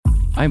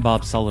I'm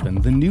Bob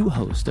Sullivan, the new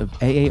host of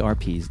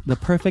AARP's The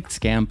Perfect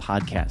Scam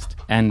podcast.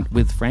 And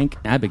with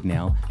Frank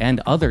Abagnale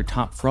and other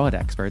top fraud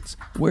experts,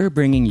 we're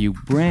bringing you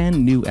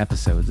brand new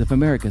episodes of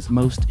America's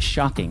most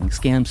shocking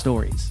scam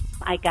stories.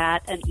 I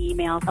got an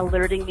email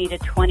alerting me to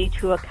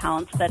 22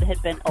 accounts that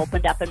had been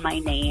opened up in my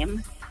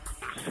name.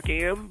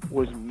 Scam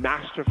was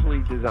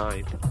masterfully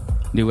designed.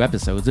 New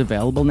episodes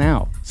available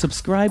now.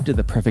 Subscribe to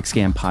the Perfect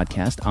Scam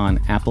podcast on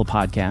Apple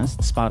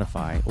Podcasts,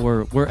 Spotify,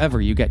 or wherever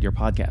you get your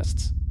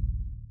podcasts.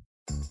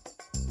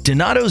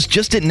 Donato's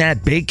just didn't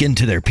add bacon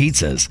to their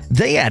pizzas.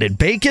 They added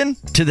bacon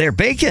to their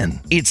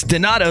bacon. It's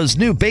Donato's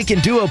new Bacon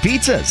Duo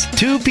pizzas.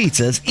 2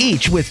 pizzas,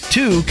 each with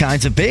 2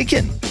 kinds of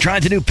bacon. Try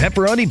the new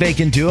Pepperoni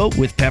Bacon Duo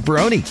with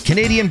pepperoni,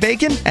 Canadian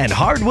bacon, and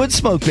hardwood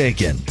smoked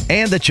bacon.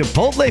 And the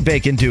Chipotle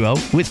Bacon Duo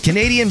with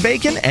Canadian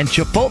bacon and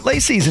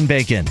Chipotle seasoned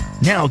bacon.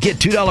 Now get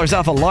 $2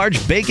 off a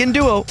large Bacon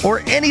Duo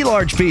or any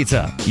large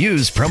pizza.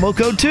 Use promo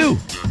code 2.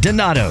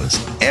 Donato's.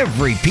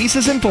 Every piece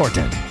is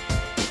important.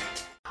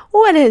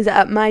 What is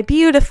up, my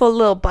beautiful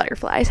little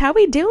butterflies? How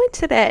we doing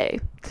today?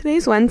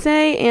 Today's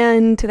Wednesday,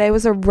 and today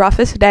was the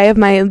roughest day of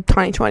my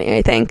 2020,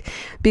 I think,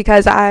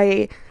 because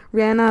I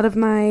ran out of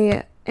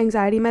my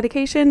anxiety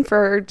medication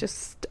for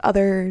just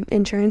other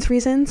insurance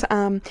reasons,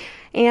 and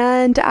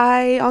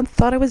I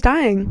thought I was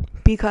dying,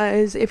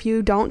 because if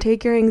you don't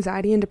take your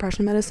anxiety and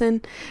depression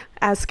medicine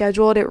as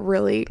scheduled, it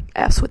really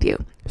F's with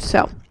you.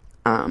 So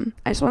I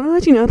just want to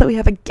let you know that we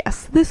have a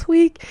guest this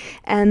week,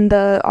 and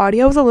the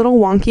audio is a little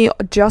wonky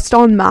just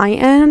on my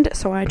end,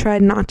 so I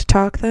tried not to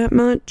talk that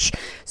much.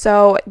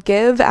 So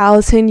give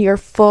Allyson your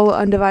full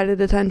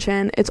undivided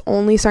attention. It's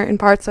only certain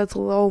parts that's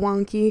a little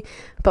wonky,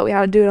 but we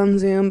had to do it on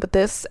Zoom. But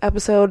this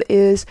episode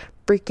is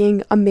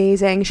freaking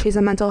amazing. She's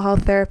a mental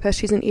health therapist.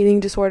 She's an eating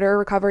disorder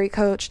recovery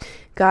coach.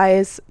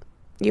 Guys,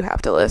 you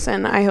have to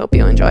listen. I hope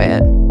you enjoy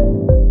it.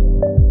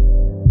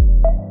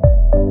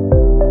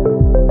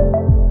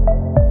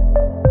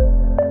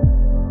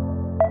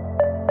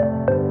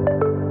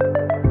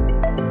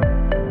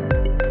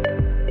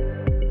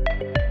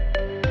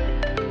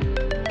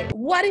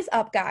 What is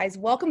up, guys?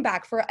 Welcome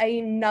back for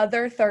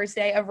another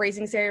Thursday of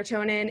Raising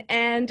Serotonin,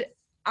 and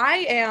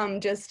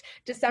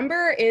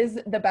December is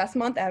the best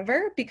month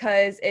ever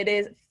because it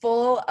is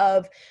full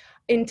of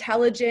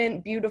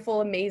intelligent,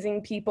 beautiful,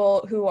 amazing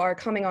people who are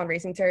coming on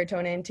Raising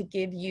Serotonin to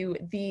give you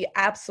the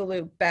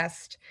absolute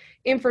best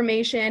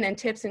information and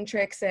tips and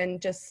tricks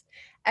and just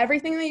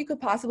everything that you could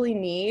possibly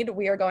need.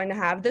 We are going to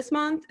have this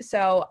month,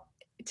 so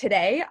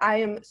today I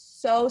am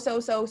so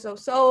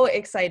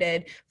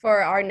excited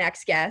for our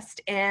next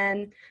guest.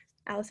 And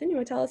Allyson, you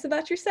want to tell us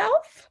about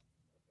yourself?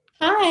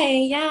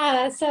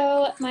 Hi,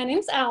 so my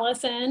name's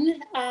Allyson.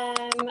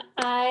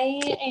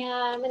 I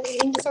am an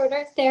eating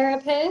disorder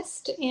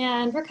therapist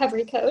and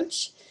recovery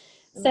coach.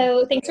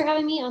 So thanks for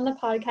having me on the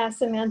podcast,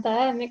 Samantha.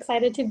 I'm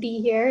excited to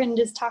be here and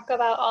just talk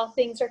about all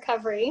things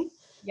recovery.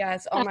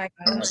 Yes. Oh my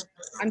God.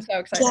 I'm so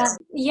excited.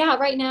 Yeah.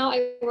 Right now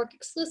I work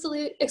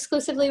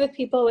exclusively with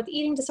people with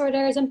eating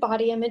disorders and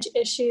body image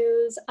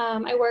issues.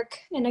 I work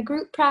in a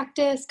group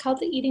practice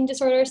called the Eating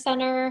Disorder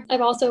Center.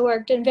 I've also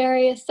worked in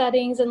various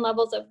settings and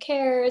levels of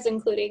cares,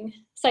 including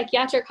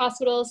psychiatric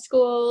hospitals,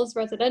 schools,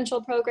 residential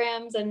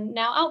programs, and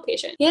now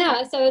outpatient.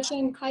 Yeah. So it's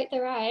been quite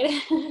the ride.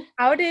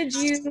 How did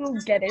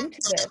you get into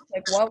this?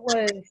 Like,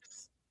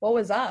 what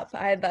was up?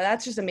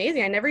 That's just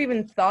amazing. I never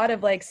even thought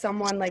of like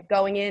someone like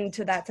going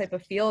into that type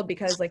of field,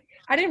 because like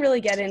I didn't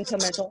really get into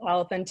mental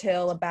health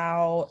until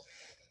about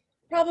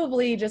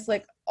probably just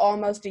like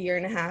almost a year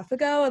and a half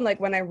ago, and like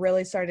when I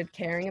really started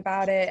caring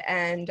about it.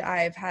 And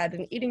I've had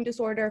an eating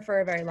disorder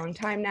for a very long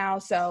time now,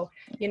 so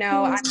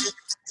I'm just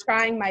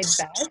trying my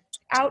best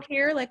out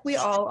here like we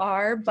all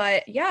are.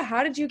 But yeah,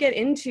 how did you get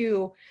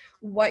into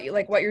what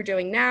you're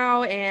doing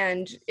now?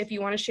 And if you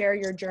want to share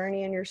your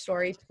journey and your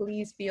story,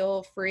 please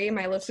feel free.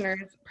 My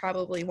listeners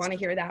probably want to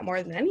hear that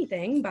more than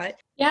anything. But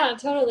yeah,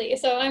 totally.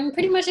 So I'm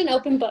pretty much an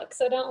open book,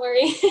 so don't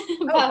worry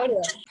about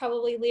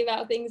probably leave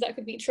out things that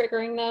could be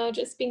triggering, though,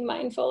 just being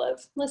mindful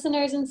of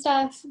listeners and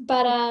stuff.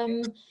 But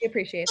I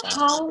appreciate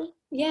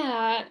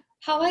that.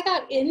 How I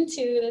got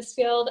into this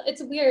field,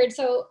 it's weird.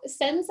 So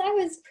since I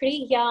was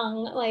pretty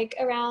young, like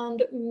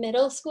around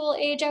middle school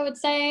age, I would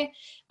say,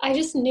 I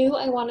just knew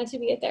I wanted to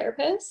be a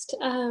therapist.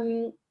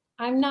 I'm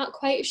not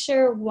quite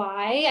sure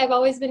why. I've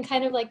always been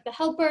kind of like the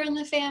helper in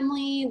the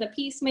family, the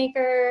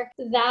peacemaker.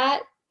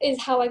 That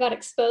is how I got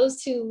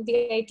exposed to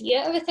the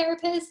idea of a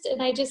therapist.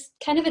 And I just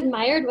kind of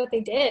admired what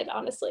they did,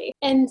 honestly.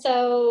 And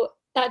so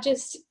that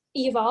just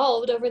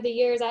evolved over the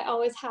years. I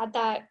always had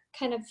that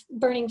kind of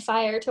burning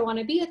fire to want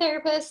to be a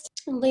therapist.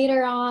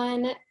 Later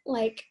on,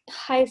 like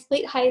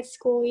late high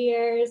school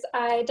years,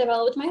 I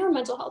developed my own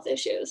mental health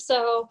issues.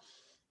 So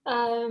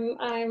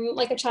I'm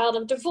like a child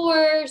of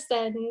divorce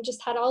and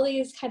just had all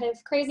these kind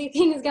of crazy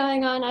things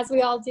going on, as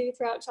we all do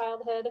throughout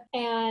childhood.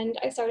 And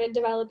I started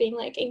developing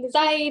like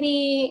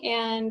anxiety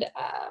and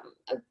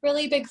a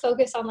really big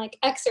focus on like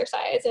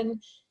exercise.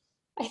 And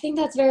I think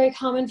that's very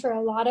common for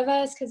a lot of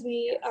us because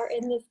we are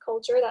in this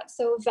culture that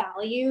so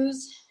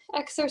values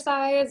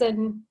exercise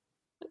and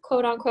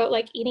quote unquote,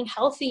 like eating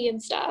healthy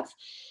and stuff.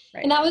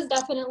 Right. And that was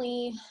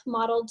definitely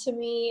modeled to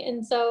me.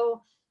 And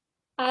so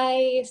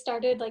I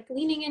started like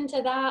leaning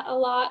into that a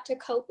lot to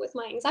cope with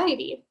my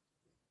anxiety.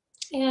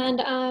 And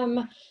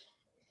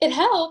it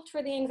helped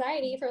for the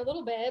anxiety for a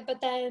little bit, but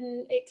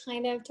then it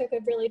kind of took a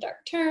really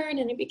dark turn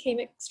and it became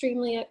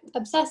extremely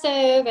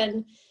obsessive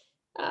and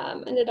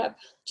ended up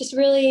just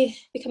really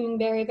becoming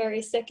very,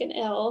 very sick and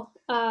ill,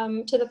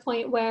 to the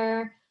point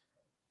where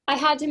I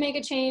had to make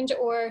a change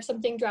or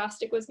something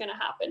drastic was going to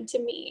happen to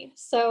me.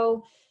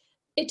 So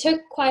it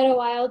took quite a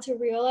while to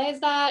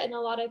realize that, and a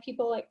lot of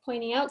people like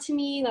pointing out to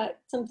me that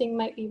something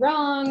might be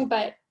wrong,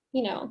 but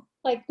you know,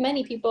 like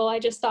many people, I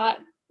just thought,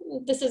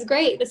 this is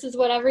great. This is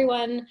what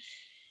everyone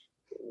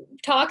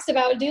talks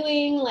about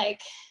doing.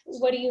 Like,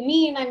 what do you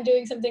mean I'm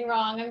doing something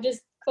wrong? I'm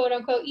just quote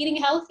unquote eating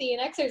healthy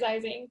and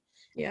exercising.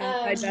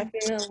 Yeah, I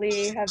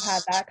definitely have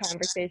had that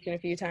conversation a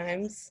few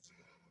times.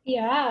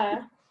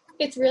 Yeah,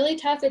 it's really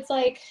tough. It's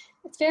like,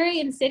 it's very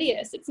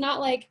insidious. It's not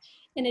like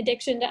an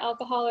addiction to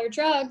alcohol or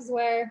drugs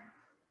where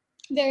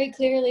very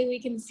clearly we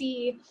can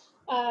see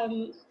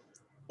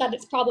that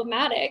it's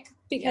problematic,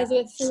 because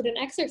with food and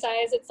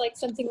exercise, it's like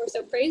something we're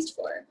so praised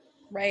for.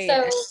 Right.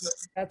 So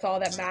that's all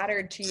that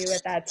mattered to you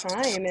at that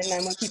time. And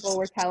then when people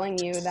were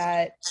telling you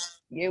that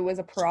it was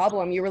a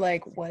problem, you were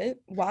like, what?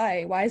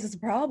 Why is this a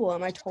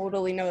problem? I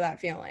totally know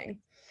that feeling.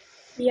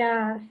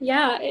 Yeah,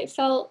 it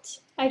felt,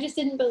 I just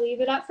didn't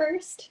believe it at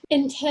first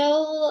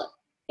until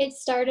it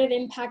started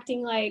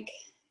impacting, like,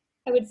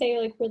 I would say,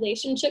 like,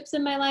 relationships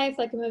in my life.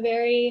 Like, I'm a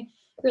very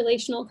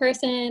relational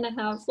person.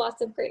 I have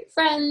lots of great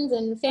friends,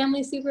 and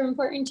family super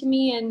important to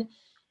me. And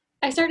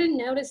I started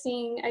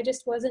noticing I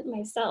just wasn't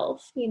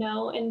myself, you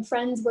know, and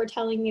friends were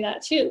telling me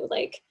that too.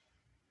 Like,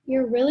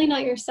 you're really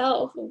not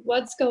yourself.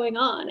 What's going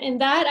on? And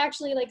that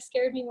actually like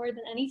scared me more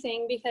than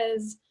anything,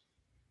 because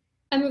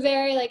I'm a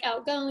very like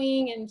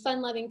outgoing and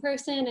fun-loving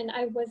person, and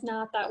I was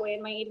not that way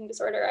in my eating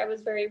disorder. I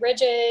was very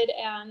rigid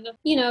and,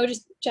 you know,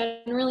 just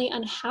generally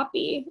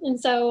unhappy. And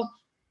so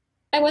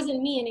I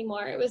wasn't me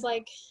anymore. It was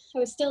like I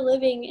was still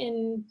living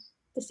in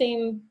the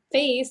same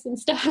face and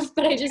stuff,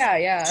 but I just,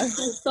 my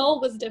soul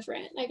was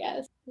different, I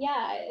guess.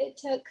 Yeah, it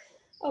took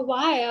a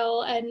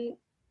while, and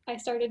I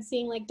started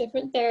seeing like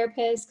different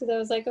therapists because I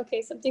was like,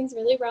 okay, something's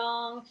really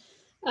wrong.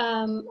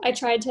 I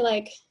tried to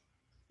like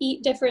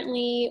eat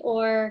differently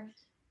or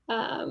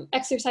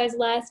exercise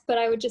less, but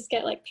I would just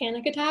get like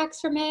panic attacks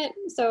from it.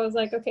 So I was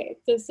like, okay,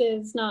 this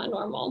is not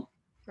normal.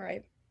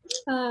 Right.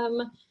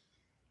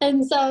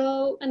 And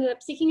so I ended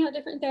up seeking out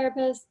different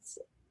therapists,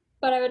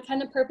 but I would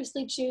kind of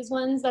purposely choose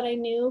ones that I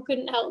knew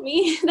couldn't help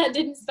me, that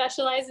didn't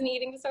specialize in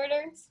eating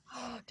disorders.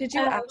 Did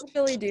you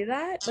actually do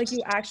that? Like,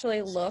 you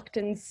actually looked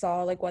and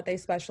saw like what they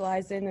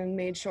specialized in and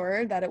made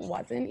sure that it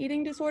wasn't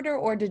eating disorder?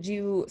 Or did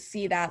you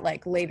see that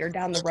like later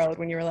down the road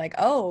when you were like,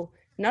 oh,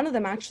 none of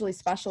them actually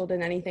specialized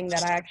in anything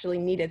that I actually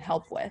needed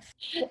help with?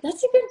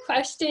 That's a good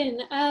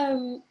question.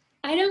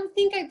 I don't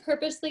think I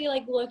purposely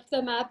like looked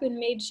them up and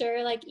made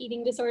sure like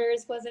eating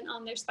disorders wasn't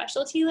on their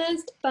specialty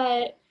list,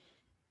 but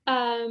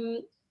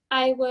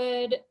I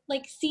would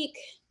like seek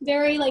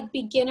very like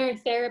beginner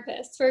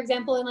therapists, for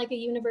example, in like a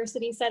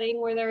university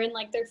setting where they're in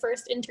like their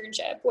first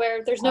internship,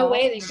 where there's no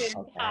way they could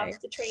have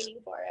the training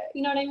for it.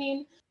 You know what I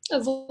mean?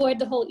 Avoid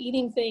the whole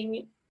eating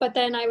thing. But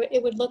then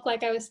it would look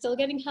like I was still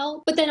getting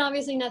help. But then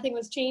obviously nothing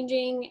was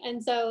changing.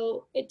 And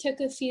so it took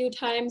a few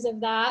times of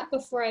that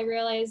before I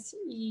realized,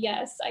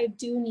 yes, I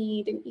do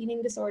need an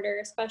eating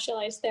disorder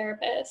specialized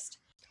therapist.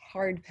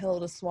 Hard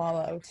pill to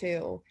swallow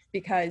too,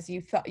 because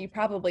you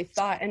probably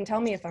thought, and tell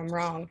me if I'm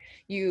wrong,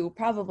 you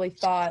probably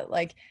thought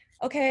like,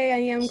 okay, I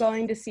am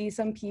going to see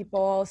some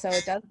people, so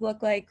it does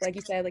look like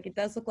you said, like it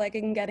does look like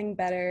I'm getting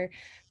better.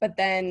 But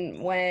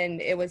then when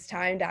it was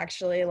time to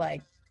actually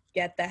like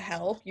get the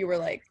help, you were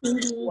like,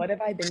 what have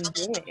I been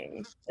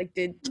doing? Like,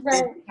 did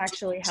it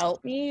actually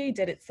help me?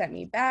 Did it set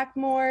me back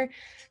more?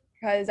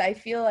 Because I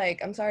feel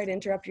like, I'm sorry to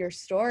interrupt your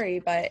story,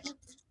 but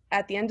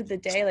at the end of the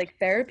day, like,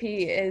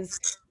 therapy is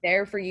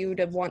there for you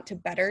to want to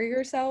better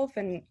yourself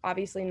and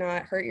obviously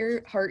not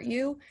hurt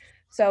you.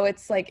 So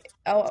it's like,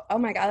 oh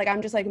my God, like,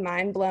 I'm just like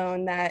mind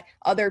blown that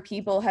other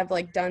people have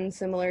like done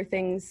similar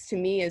things to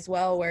me as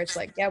well, where it's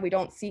like, yeah, we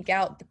don't seek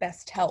out the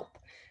best help.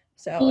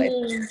 So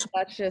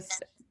that's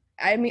just,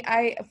 I mean,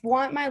 I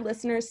want my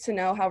listeners to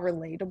know how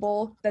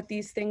relatable that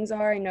these things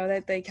are. I know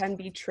that they can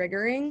be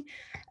triggering,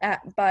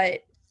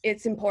 but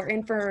it's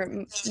important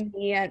for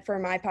me and for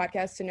my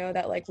podcast to know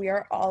that like we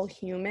are all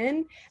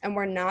human and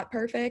we're not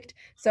perfect.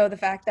 So the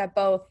fact that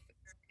both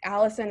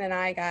Allyson and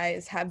I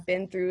guys have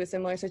been through a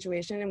similar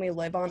situation and we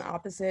live on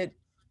opposite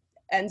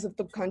ends of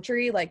the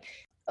country, like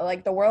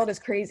the world is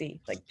crazy.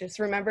 Like, just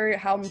remember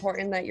how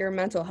important that your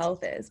mental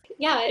health is.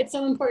 Yeah, it's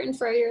so important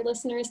for your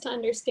listeners to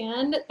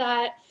understand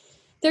that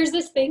there's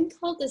this thing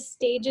called the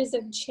stages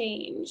of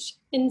change.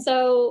 And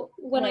so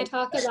when I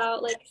talk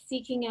about like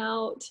seeking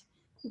out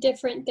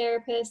different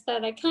therapists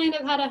that I kind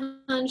of had a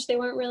hunch they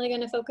weren't really going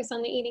to focus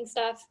on the eating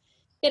stuff,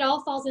 it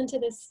all falls into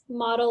this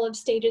model of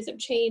stages of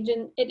change.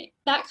 And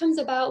that comes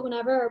about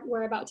whenever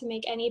we're about to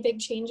make any big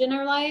change in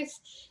our life.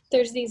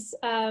 There's these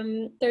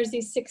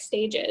 6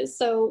 stages.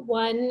 So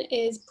one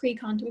is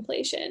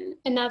pre-contemplation.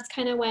 And that's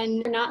kind of when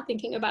you're not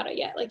thinking about it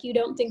yet. Like you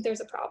don't think there's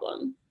a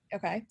problem.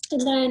 Okay.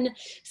 And then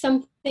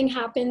something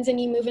happens and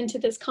you move into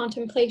this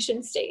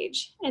contemplation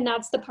stage. And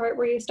that's the part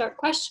where you start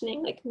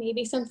questioning, like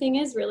maybe something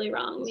is really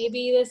wrong.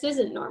 Maybe this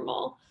isn't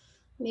normal.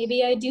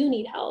 Maybe I do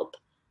need help.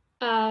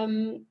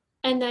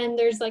 And then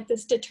there's like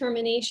this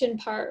determination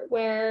part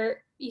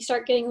where you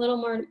start getting a little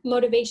more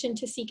motivation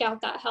to seek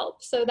out that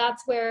help. So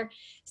that's where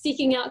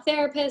seeking out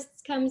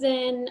therapists comes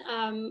in,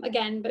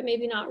 again, but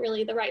maybe not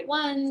really the right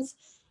ones.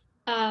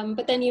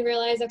 But then you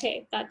realize,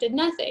 okay, that did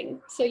nothing.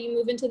 So you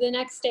move into the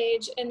next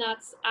stage, and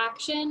that's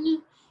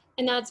action.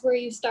 And that's where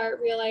you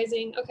start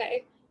realizing,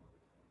 okay,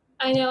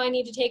 I know I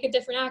need to take a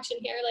different action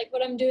here. Like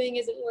what I'm doing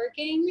isn't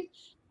working.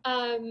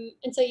 And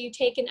so you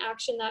take an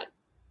action that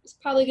is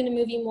probably going to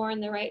move you more in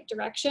the right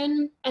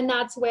direction. And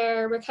that's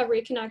where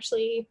recovery can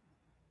actually,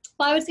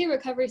 well, I would say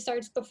recovery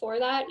starts before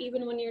that,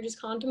 even when you're just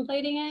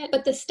contemplating it.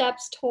 But the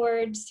steps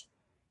towards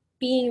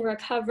being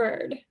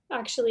recovered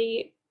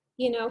actually,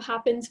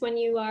 happens when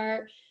you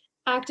are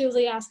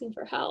actively asking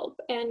for help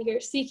and you're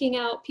seeking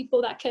out people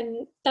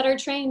that are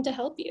trained to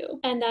help you.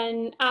 And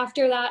then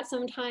after that,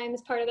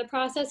 sometimes part of the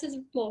process is,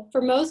 well,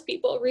 for most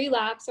people,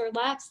 relapse or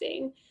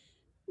lapsing.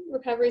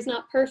 Recovery is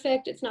not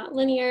perfect. It's not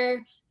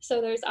linear.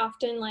 So there's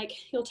often like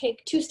you'll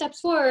take 2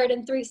 steps forward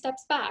and 3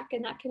 steps back,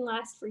 and that can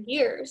last for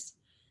years.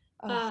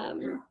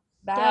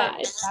 That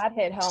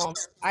hit home.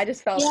 I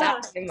just felt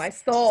that in my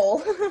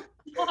soul.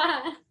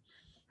 Yeah,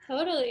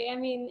 totally. I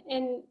mean,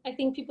 and I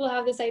think people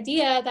have this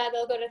idea that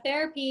they'll go to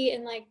therapy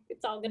and like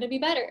it's all going to be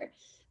better.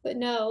 But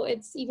no,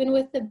 it's even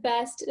with the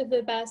best of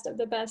the best of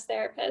the best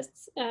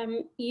therapists,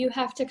 you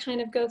have to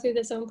kind of go through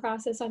this own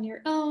process on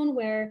your own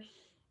where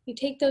you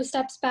take those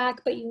steps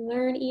back, but you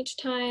learn each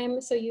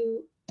time. So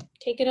you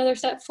take another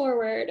step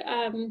forward.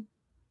 And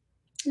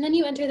then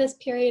you enter this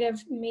period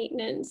of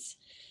maintenance.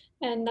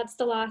 And that's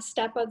the last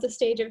step of the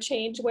stage of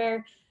change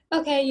where,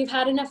 okay, you've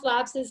had enough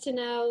lapses to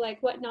know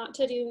like what not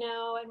to do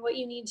now and what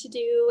you need to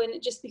do. And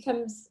it just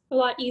becomes a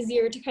lot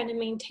easier to kind of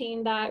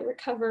maintain that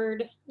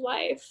recovered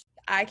life.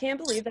 I can't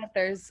believe that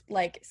there's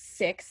like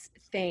 6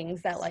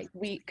 things that like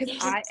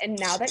and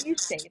now that you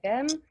say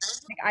them,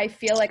 like, I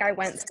feel like I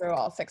went through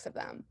all 6 of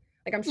them.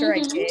 Like, I'm sure I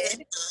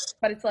did,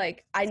 but it's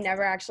like, I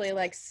never actually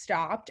like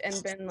stopped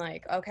and been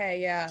like, okay,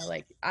 yeah,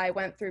 like I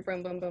went through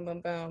boom, boom, boom,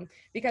 boom, boom.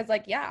 Because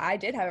like, yeah, I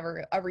did have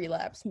a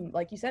relapse.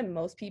 Like you said,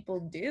 most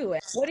people do.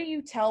 What do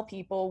you tell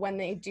people when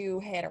they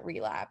do hit a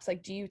relapse?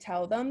 Like, do you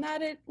tell them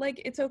that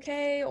it's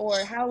okay?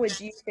 Or how would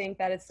you think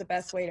that it's the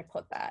best way to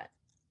put that?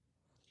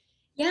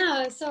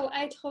 Yeah, so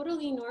I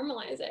totally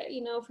normalize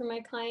it, for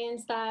my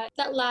clients that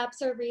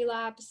lapse or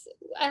relapse.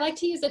 I like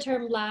to use the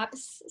term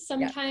lapse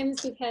sometimes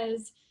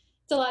because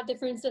it's a lot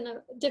different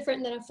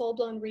than a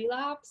full-blown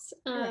relapse.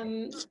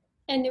 And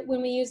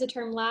when we use the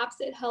term lapse,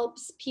 it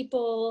helps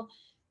people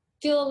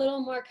feel a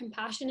little more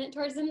compassionate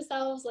towards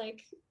themselves.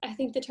 Like, I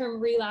think the term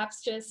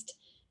relapse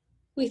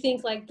we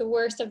think like the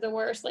worst of the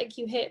worst, like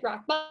you hit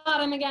rock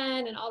bottom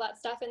again and all that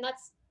stuff. And that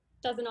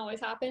doesn't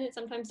always happen. It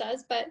sometimes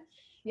does, but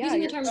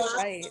using the term lapse,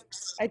 right.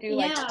 I do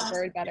like that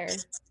word better.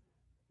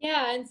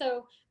 Yeah, and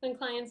so when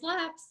clients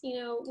lapse,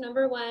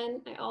 number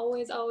one, I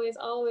always, always,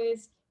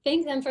 always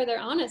thank them for their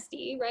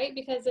honesty, right?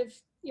 Because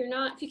if you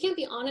can't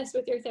be honest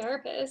with your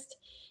therapist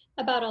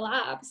about a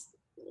lapse,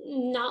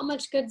 not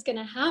much good's going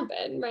to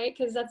happen, right?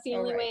 Because that's the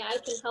only way I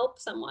can help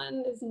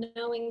someone is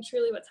knowing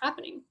truly what's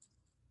happening.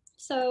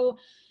 So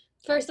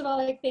first of all,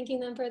 like thanking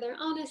them for their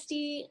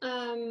honesty,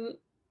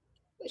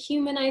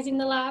 humanizing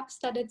the lapse,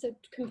 that it's a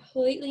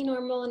completely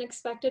normal and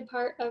expected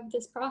part of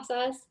this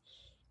process,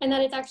 and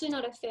that it's actually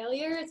not a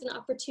failure. It's an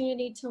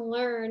opportunity to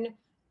learn,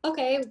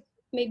 okay,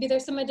 maybe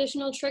there's some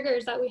additional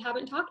triggers that we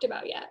haven't talked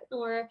about yet,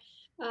 or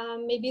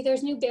maybe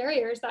there's new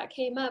barriers that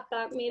came up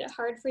that made it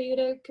hard for you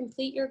to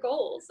complete your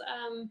goals.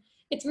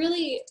 It's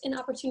really an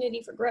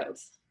opportunity for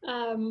growth.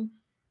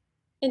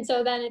 And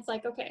so then it's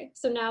like, okay,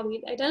 so now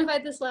we've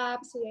identified this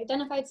lapse, we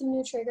identified some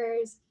new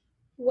triggers.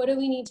 What do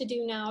we need to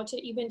do now to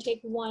even take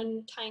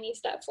one tiny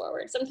step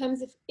forward?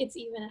 Sometimes it's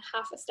even a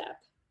half a step.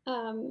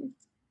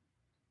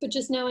 But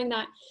just knowing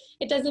that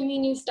it doesn't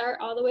mean you start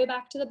all the way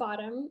back to the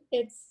bottom.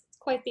 It's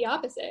quite the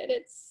opposite.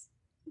 It's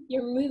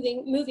you're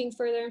moving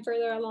further and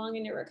further along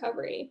in your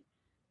recovery.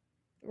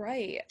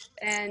 Right.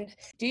 And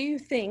do you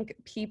think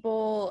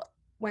people,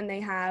 when they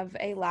have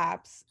a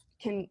lapse,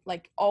 can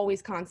like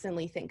always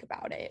constantly think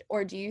about it?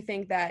 Or do you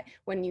think that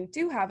when you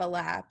do have a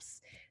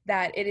lapse,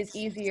 that it is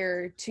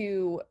easier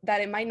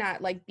that it might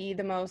not like be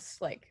the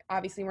most, like,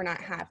 obviously we're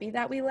not happy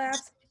that we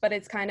lapsed, but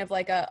it's kind of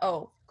like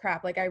oh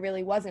crap, like I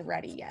really wasn't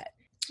ready yet.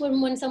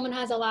 When someone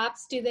has a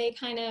lapse, do they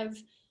kind of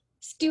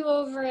stew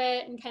over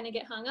it and kind of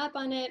get hung up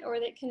on it, or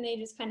can they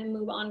just kind of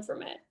move on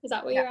from it? Is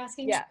that what you're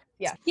asking? Yeah.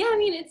 I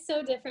mean, it's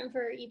so different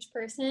for each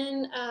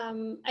person.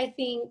 I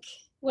think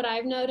what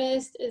I've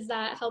noticed is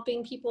that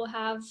helping people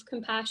have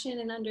compassion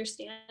and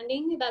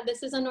understanding that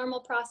this is a normal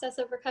process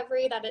of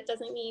recovery, that it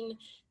doesn't mean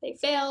they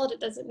failed,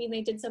 it doesn't mean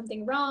they did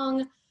something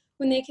wrong.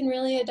 When they can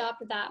really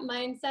adopt that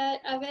mindset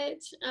of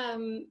it,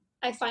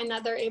 I find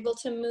that they're able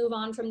to move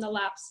on from the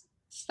lapse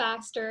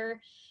faster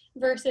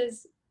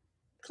versus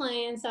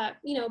clients that,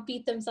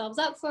 beat themselves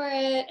up for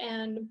it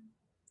and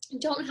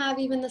don't have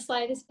even the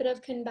slightest bit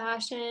of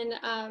compassion,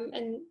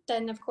 and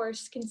then of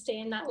course can stay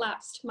in that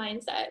lapsed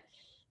mindset.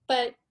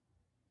 But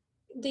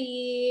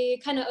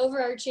the kind of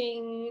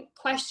overarching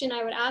question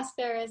I would ask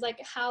there is like,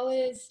 how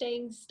is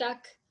staying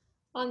stuck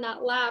on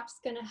that lapse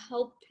going to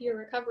help your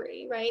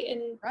recovery, right?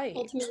 And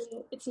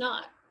ultimately it's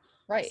not.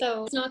 Right.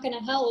 So it's not going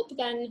to help.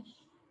 Then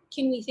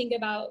can we think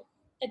about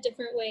a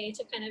different way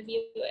to kind of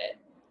view it?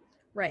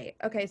 Right.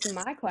 Okay. So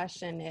my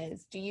question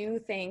is, do you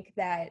think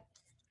that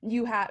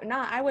you have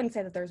not, I wouldn't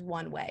say that there's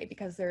one way,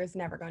 because there is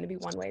never going to be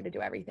one way to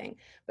do everything,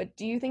 but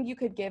do you think you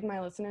could give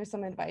my listeners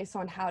some advice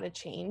on how to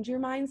change your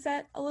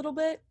mindset a little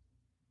bit?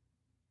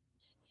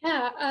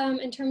 Yeah,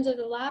 in terms of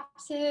the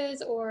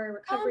lapses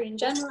or recovery in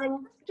general.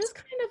 Just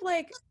kind of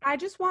like, I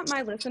just want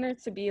my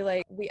listeners to be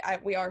like,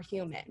 we are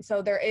human.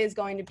 So there is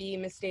going to be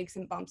mistakes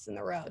and bumps in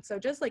the road. So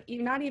just like,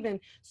 not even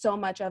so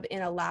much of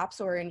in a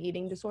lapse or an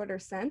eating disorder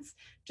sense,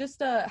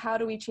 just how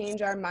do we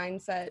change our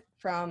mindset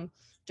from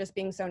just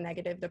being so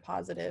negative to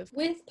positive?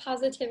 With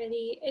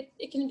positivity,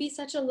 it can be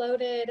such a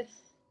loaded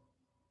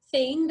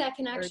thing that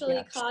can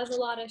actually cause a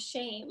lot of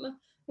shame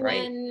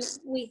when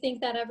we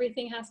think that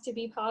everything has to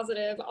be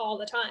positive all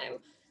the time.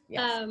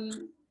 Yes.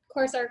 Of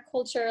course, our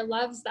culture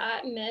loves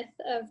that myth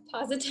of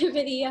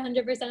positivity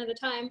 100% of the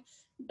time.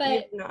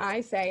 But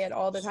I say it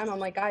all the time. I'm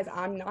like, guys,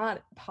 I'm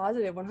not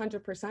positive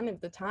 100%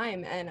 of the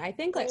time. And I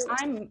think like,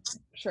 I'm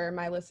sure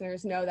my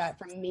listeners know that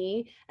from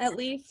me at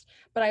least,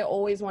 but I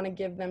always want to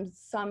give them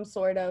some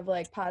sort of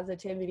like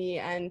positivity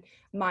and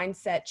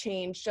mindset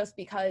change, just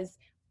because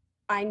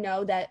I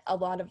know that a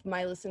lot of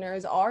my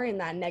listeners are in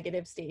that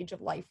negative stage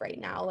of life right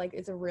now. Like,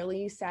 it's a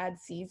really sad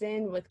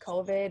season with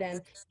COVID and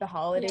the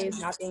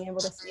holidays, not being able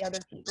to see other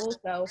people.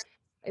 So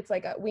it's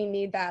like we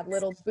need that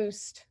little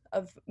boost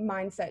of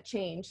mindset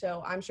change.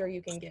 So I'm sure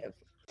you can give.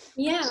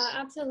 Yeah,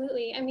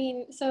 absolutely. I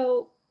mean,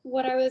 so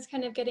what I was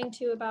kind of getting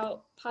to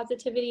about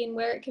positivity and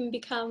where it can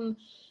become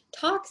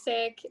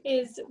toxic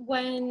is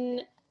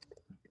when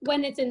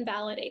it's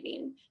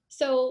invalidating.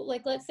 So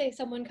like, let's say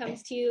someone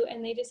comes to you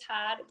and they just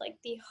had like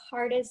the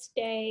hardest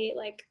day,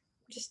 like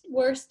just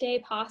worst day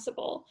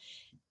possible.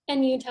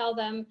 And you tell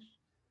them,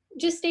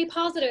 just stay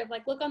positive,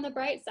 like look on the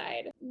bright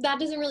side. That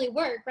doesn't really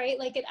work, right?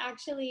 Like it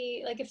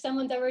actually, like if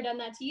someone's ever done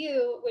that to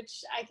you,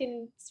 which I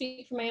can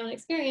speak from my own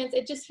experience,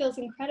 it just feels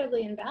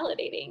incredibly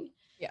invalidating.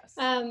 Yes.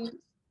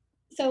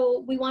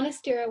 So we want to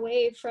steer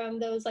away from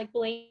those like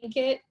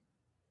blanket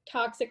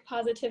toxic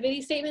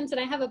positivity statements. And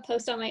I have a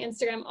post on my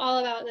Instagram all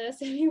about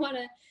this if you want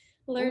to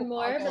learn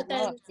more. But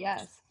then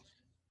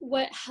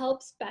what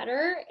helps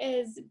better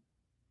is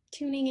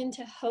tuning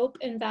into hope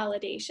and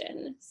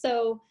validation.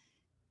 So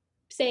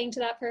saying to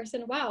that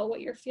person, wow,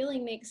 what you're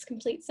feeling makes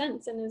complete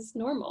sense and is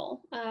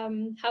normal.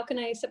 How can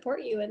I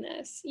support you in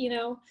this?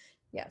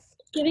 Yes.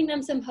 Giving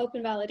them some hope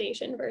and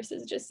validation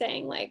versus just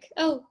saying like,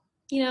 oh,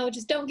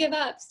 just don't give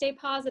up, stay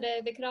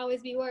positive, it could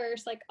always be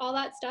worse. Like all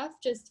that stuff,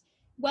 just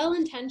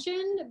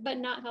well-intentioned, but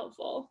not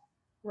helpful.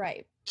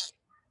 Right.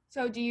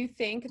 So do you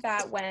think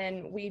that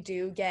when we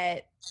do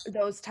get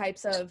those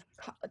types of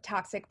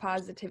toxic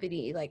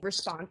positivity, like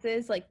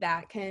responses, like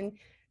that can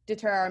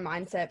deter our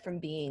mindset from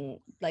being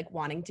like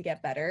wanting to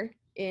get better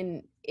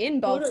in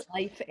both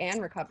life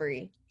and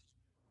recovery?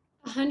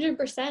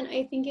 100%.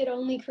 I think it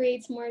only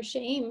creates more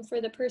shame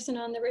for the person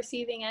on the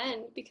receiving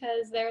end,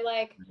 because they're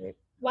like,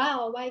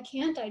 wow, why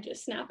can't I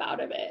just snap out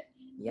of it?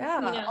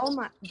 Yeah. Oh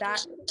my,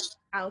 that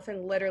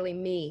Allyson, literally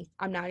me.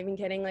 I'm not even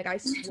kidding. Like, I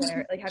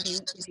swear, like,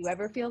 did you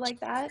ever feel like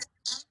that?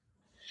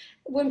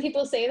 When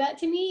people say that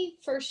to me,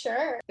 for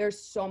sure. There's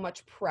so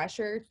much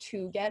pressure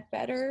to get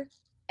better.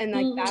 And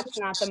like, that's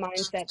not the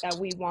mindset that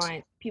we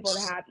want people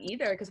to have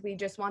either, because we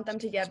just want them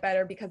to get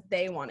better because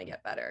they want to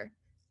get better.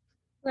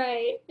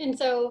 Right. And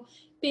so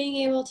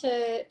being able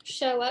to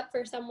show up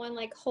for someone,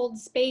 like hold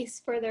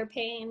space for their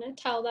pain,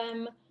 tell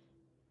them,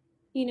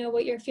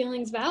 what you're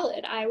feeling's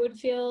valid. I would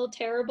feel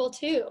terrible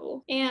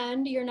too.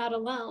 And you're not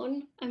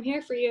alone. I'm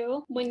here for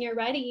you. When you're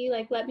ready,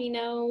 like let me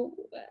know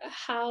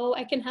how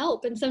I can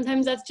help. And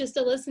sometimes that's just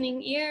a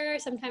listening ear.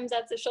 Sometimes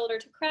that's a shoulder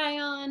to cry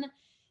on.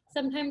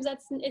 Sometimes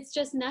it's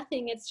just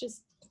nothing. It's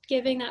just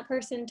giving that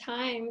person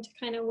time to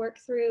kind of work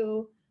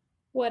through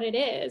what it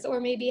is, or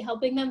maybe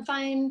helping them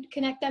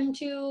connect them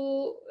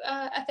to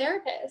a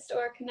therapist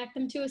or connect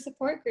them to a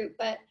support group.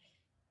 But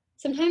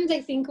sometimes I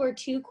think we're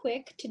too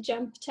quick to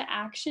jump to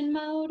action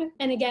mode.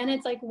 And again,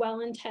 it's like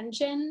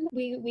well-intentioned.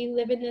 We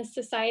live in this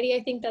society,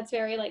 I think, that's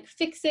very like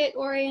fix it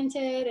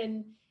oriented.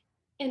 And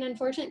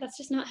unfortunately, that's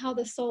just not how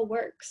the soul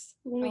works.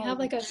 When we have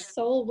like a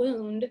soul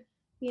wound,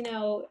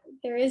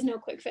 there is no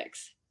quick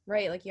fix.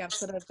 Right, like you have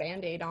to put a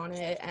Band-Aid on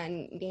it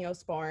and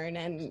Neosporin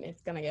and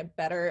it's gonna get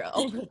better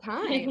over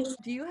time.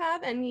 Do you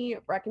have any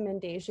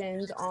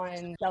recommendations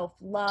on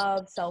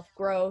self-love,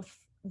 self-growth,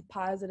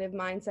 positive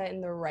mindset in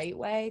the right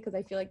way? Because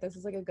I feel like this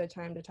is like a good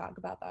time to talk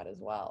about that as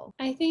well.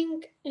 I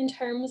think in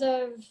terms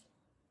of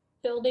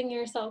building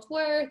your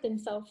self-worth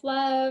and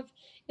self-love,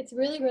 it's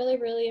really, really,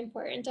 really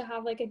important to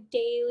have like a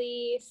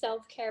daily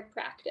self-care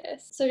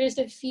practice. So just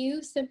a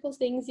few simple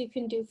things you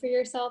can do for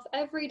yourself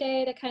every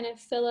day to kind of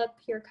fill up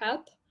your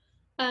cup.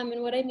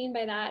 And what I mean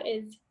by that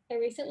is I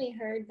recently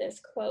heard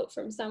this quote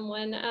from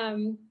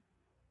someone.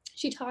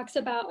 She talks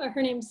about,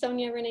 her name's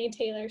Sonia Renee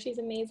Taylor. She's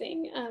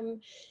amazing.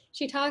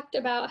 She talked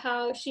about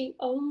how she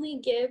only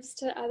gives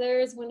to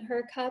others when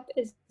her cup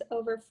is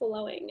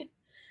overflowing.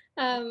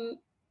 I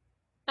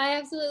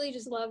absolutely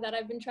just love that.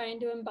 I've been trying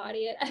to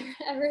embody it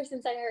ever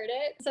since I heard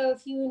it. So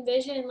if you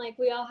envision, like,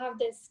 we all have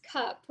this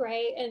cup,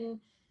 right? And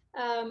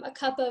a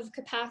cup of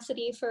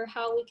capacity for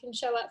how we can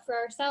show up for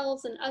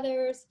ourselves and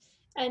others.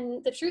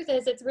 And the truth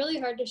is, it's really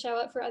hard to show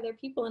up for other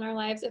people in our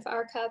lives if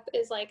our cup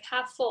is like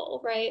half full,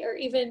 right? Or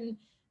even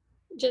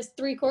just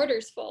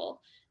 3/4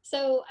 full.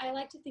 So I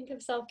like to think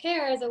of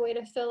self-care as a way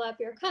to fill up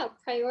your cup,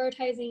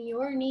 prioritizing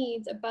your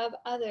needs above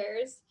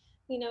others,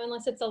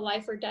 unless it's a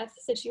life or death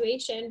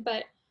situation.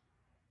 But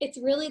it's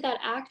really that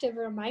act of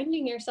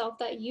reminding yourself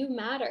that you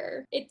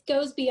matter. It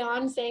goes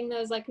beyond saying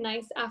those like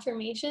nice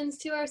affirmations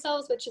to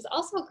ourselves, which is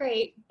also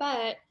great,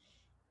 but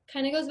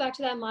kind of goes back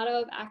to that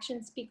motto of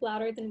actions speak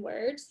louder than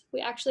words.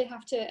 We actually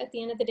have to, at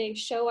the end of the day,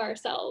 show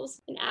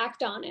ourselves and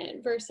act on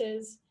it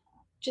versus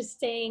just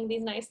saying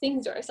these nice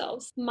things to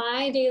ourselves.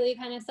 My daily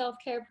kind of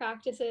self-care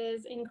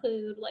practices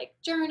include like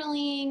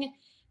journaling,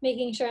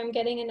 making sure I'm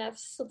getting enough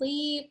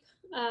sleep,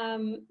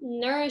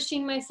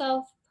 nourishing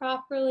myself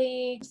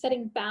properly,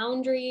 setting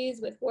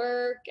boundaries with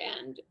work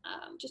and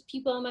just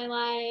people in my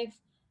life,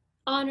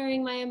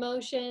 honoring my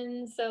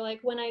emotions. So like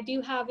when I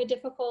do have a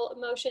difficult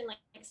emotion like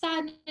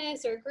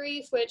sadness or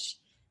grief, which,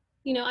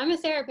 I'm a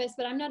therapist,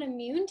 but I'm not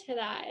immune to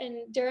that.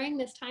 And during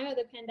this time of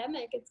the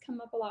pandemic, it's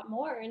come up a lot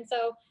more. And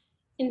so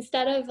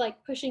instead of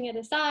like pushing it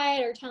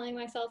aside or telling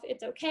myself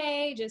it's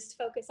okay, just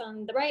focus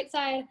on the bright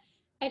side,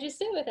 I just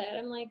sit with it.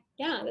 I'm like,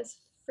 yeah, this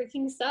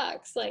freaking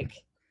sucks.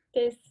 Like,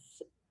 this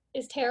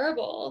is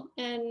terrible.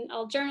 And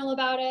I'll journal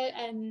about it.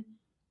 And,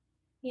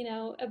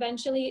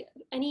 eventually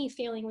any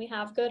feeling we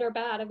have, good or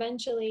bad,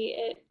 eventually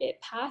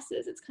it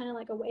passes. It's kind of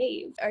like a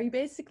wave. Are you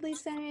basically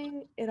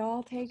saying it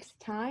all takes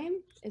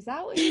time? Is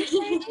that what you're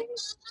saying?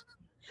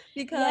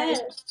 Because,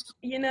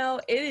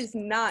 Yes. it is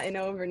not an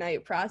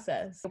overnight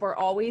process. We're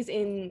always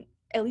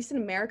at least in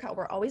America,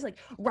 we're always like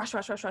rush,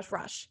 rush, rush, rush,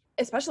 rush.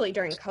 Especially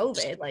during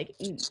COVID, like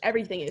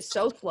everything is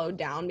so slowed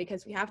down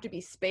because we have to be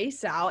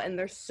spaced out and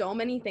there's so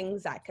many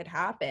things that could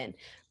happen.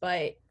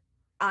 But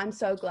I'm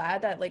so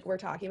glad that like we're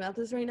talking about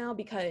this right now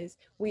because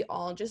we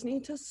all just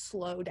need to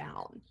slow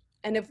down.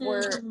 And if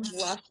we're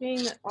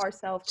rushing our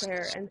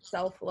self-care and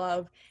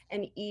self-love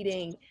and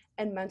eating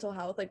and mental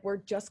health, like we're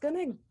just going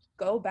to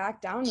go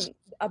back down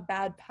a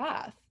bad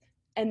path.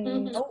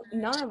 And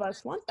none of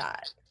us want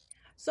that.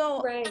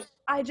 So Right.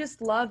 I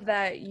just love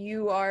that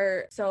you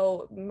are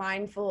so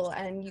mindful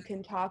and you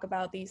can talk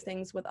about these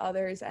things with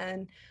others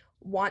and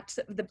want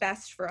the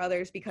best for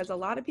others because a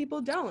lot of people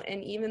don't.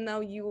 And even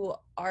though you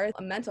are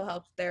a mental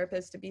health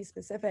therapist, to be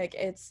specific,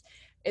 it's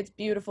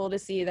beautiful to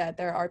see that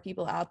there are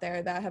people out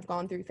there that have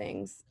gone through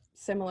things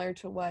similar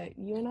to what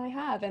you and I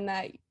have and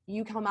that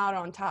you come out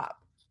on top.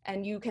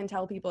 And you can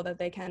tell people that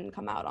they can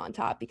come out on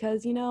top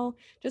because,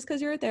 just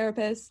because you're a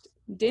therapist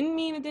didn't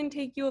mean it didn't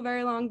take you a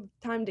very long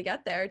time to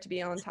get there to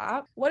be on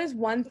top. What is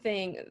one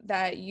thing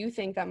that you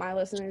think that my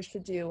listeners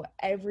should do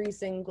every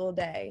single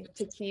day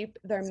to keep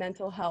their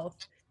mental health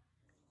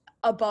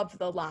above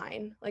the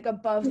line, like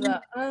above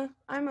the,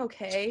 I'm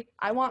okay.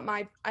 I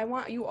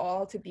want you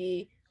all to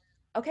be,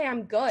 okay,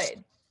 I'm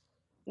good.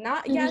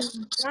 Not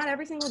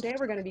every single day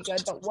we're going to be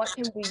good, but what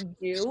can we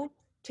do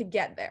to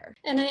get there?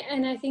 And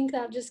I think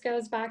that just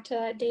goes back to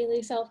that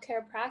daily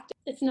self-care practice.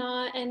 It's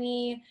not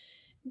any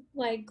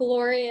like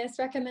glorious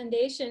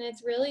recommendation.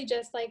 It's really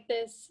just like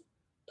this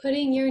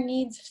putting your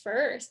needs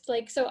first.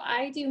 Like, so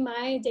I do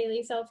my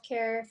daily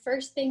self-care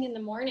first thing in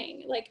the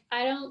morning. Like,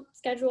 I don't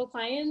schedule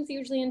clients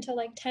usually until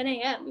like 10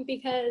 a.m.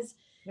 because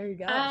there you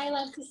go. I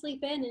love to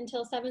sleep in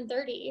until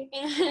 7:30.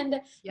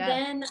 And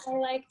then I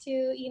like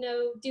to,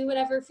 do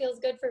whatever feels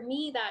good for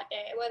me that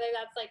day, whether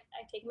that's like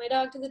I take my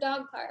dog to the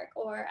dog park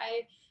or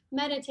I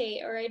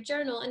meditate or I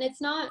journal. And it's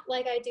not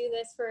like I do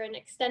this for an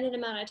extended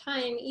amount of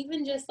time.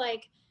 Even just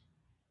like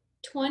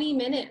 20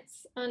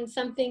 minutes on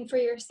something for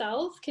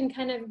yourself can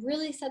kind of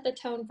really set the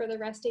tone for the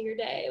rest of your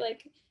day.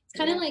 Like, it's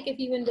kind of like if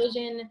you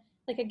envision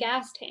like a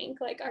gas tank,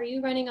 like, are you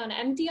running on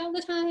empty all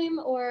the time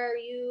or are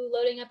you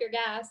loading up your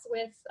gas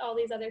with all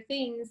these other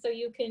things so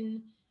you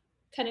can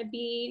kind of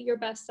be your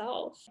best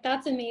self.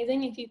 That's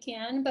amazing if you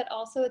can, but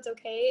also it's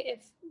okay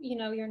if, you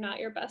know, you're not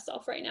your best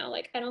self right now.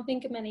 Like, I don't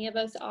think many of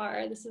us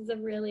are. This is a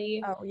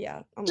really,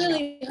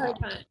 really hard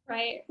time,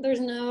 right?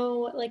 There's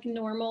no like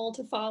normal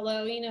to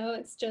follow, you know,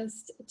 it's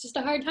just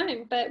a hard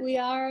time, but we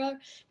are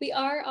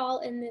all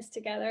in this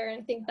together.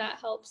 And I think that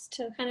helps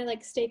to kind of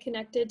like stay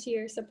connected to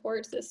your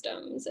support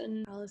systems.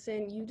 And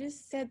Allyson, you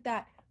just said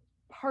that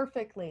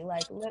perfectly,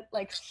 like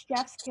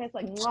chef's kiss,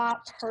 like mwah,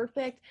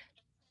 perfect.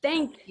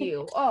 Thank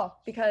you. Oh,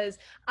 because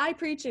I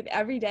preach it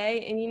every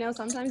day, and you know,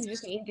 sometimes you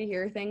just need to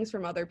hear things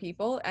from other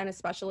people, and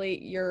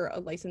especially you're a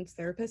licensed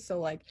therapist, so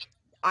like,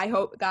 I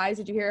hope, guys,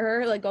 did you hear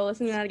her? Like, go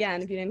listen to that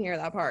again if you didn't hear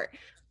that part.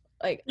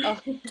 Like, oh,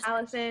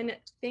 Allyson,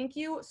 thank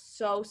you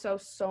so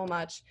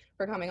much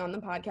for coming on the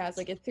podcast.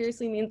 Like, it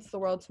seriously means the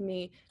world to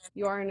me.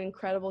 You are an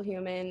incredible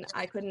human.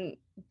 I couldn't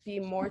be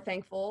more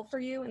thankful for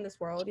you in this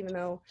world, even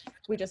though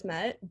we just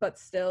met, but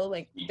still,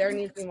 like, there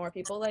needs to be more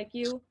people like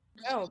you.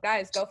 Oh,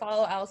 guys, go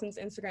follow Allyson's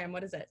Instagram.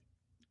 What is it?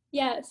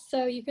 Yes,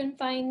 so you can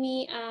find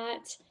me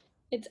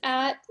it's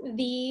at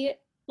the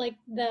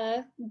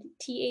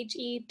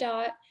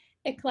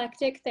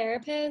eclectic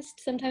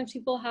therapist. Sometimes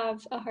people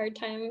have a hard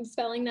time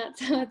spelling that,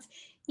 so it's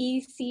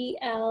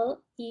ECLECTIC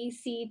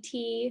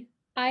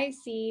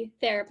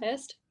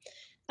therapist.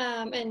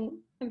 And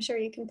I'm sure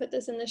you can put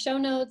this in the show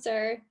notes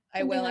or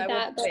I will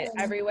put it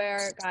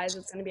everywhere. Guys,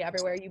 it's going to be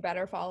everywhere. You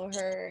better follow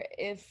her.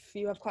 If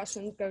you have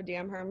questions, go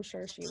DM her. I'm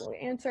sure she will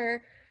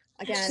answer.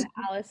 Again,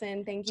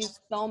 Allyson, thank you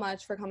so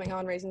much for coming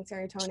on Raising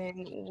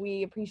Serotonin.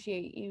 We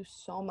appreciate you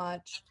so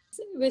much.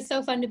 It was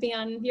so fun to be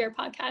on your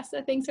podcast,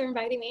 so thanks for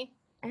inviting me.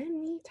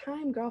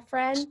 Anytime,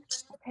 girlfriend.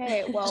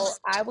 Okay, well,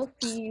 I will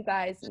see you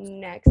guys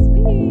next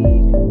week.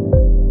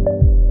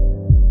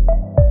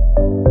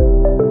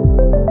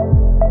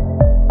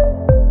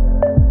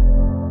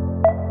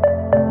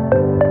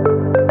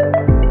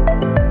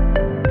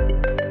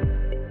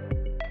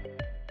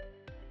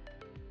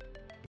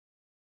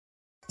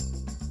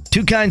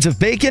 2 kinds of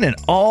bacon and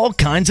all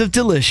kinds of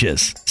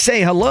delicious.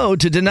 Say hello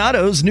to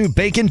Donato's new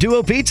Bacon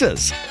Duo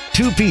pizzas.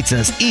 2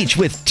 pizzas, each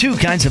with 2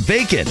 kinds of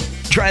bacon.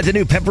 Try the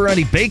new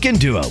Pepperoni Bacon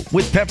Duo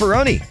with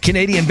pepperoni,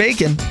 Canadian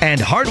bacon, and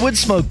hardwood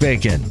smoked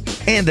bacon.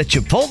 And the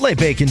Chipotle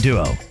Bacon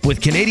Duo with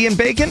Canadian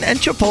bacon and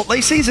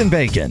Chipotle seasoned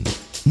bacon.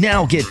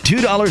 Now get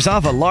 $2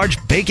 off a large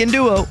Bacon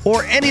Duo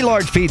or any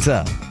large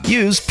pizza.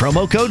 Use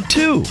promo code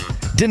 2.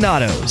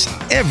 Donato's.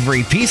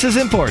 Every piece is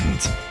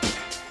important.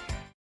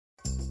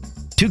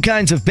 2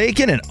 kinds of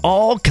bacon and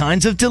all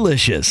kinds of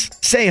delicious.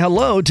 Say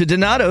hello to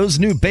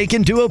Donato's new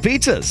Bacon Duo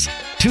pizzas.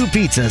 2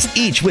 pizzas,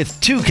 each with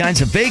 2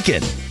 kinds of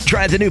bacon.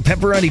 Try the new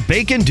Pepperoni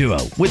Bacon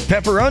Duo with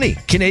pepperoni,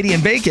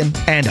 Canadian bacon,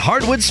 and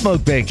hardwood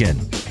smoked bacon.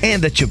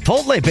 And the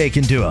Chipotle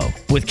Bacon Duo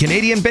with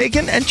Canadian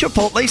bacon and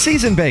Chipotle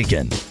seasoned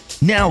bacon.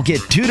 Now get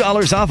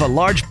 $2 off a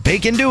large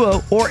Bacon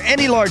Duo or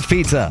any large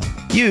pizza.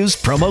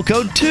 Use promo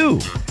code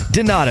 2.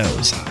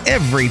 Donato's.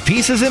 Every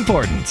piece is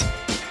important.